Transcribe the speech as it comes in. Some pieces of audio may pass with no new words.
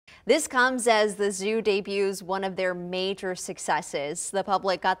This comes as the zoo debuts one of their major successes. The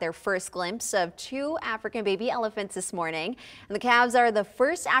public got their first glimpse of two African baby elephants this morning. And the calves are the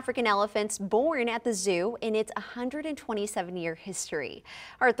first African elephants born at the zoo in its 127-year history.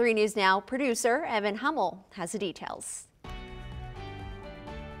 Our 3 News Now producer, Evan Hummel, has the details.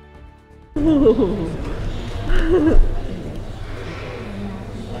 Look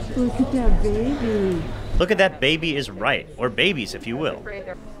at that baby. Look at that baby is right, or babies if you will.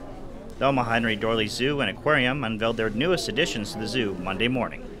 The Omaha Henry Dorley Zoo and Aquarium unveiled their newest additions to the zoo Monday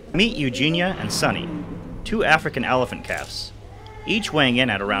morning. Meet Eugenia and Sunny, 2 African elephant calves, each weighing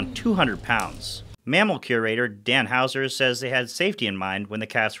in at around 200 pounds. Mammal curator Dan Hauser says they had safety in mind when the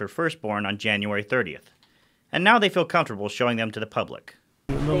calves were first born on January 30th, and now they feel comfortable showing them to the public.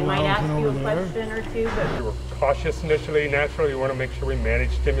 They might ask you a question or two, but we were cautious initially. Naturally, we want to make sure we manage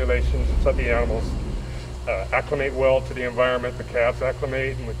stimulations and let the animals acclimate well to the environment. The calves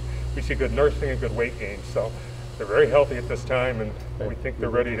acclimate, and we see good nursing and good weight gain. So they're very healthy at this time, and we think they're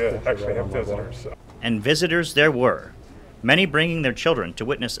ready to actually have visitors. So. And visitors there were, many bringing their children to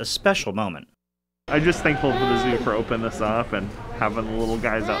witness a special moment. I'm just thankful for the zoo for opening this up and having the little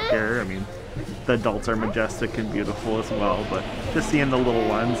guys out here. I mean, the adults are majestic and beautiful as well, but just seeing the little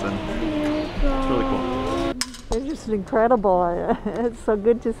ones, and it's really cool. They're just incredible. It's so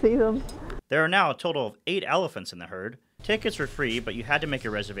good to see them. There are now a total of 8 elephants in the herd. Tickets were free, but you had to make a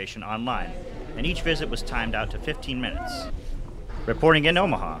reservation online, and each visit was timed out to 15 minutes. Reporting in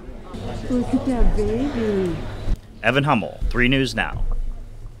Omaha, Look at that baby. Evan Hummel, 3 News Now.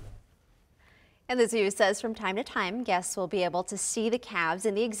 And the zoo says from time to time, guests will be able to see the calves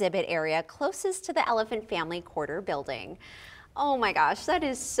in the exhibit area closest to the Elephant Family Quarter building. Oh my gosh, that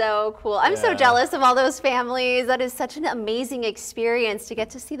is so cool. I'm so jealous of all those families. That is such an amazing experience to get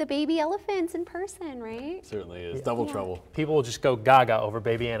to see the baby elephants in person, right? Certainly is. Double trouble. People will just go gaga over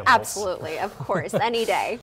baby animals. Absolutely, of course, any day.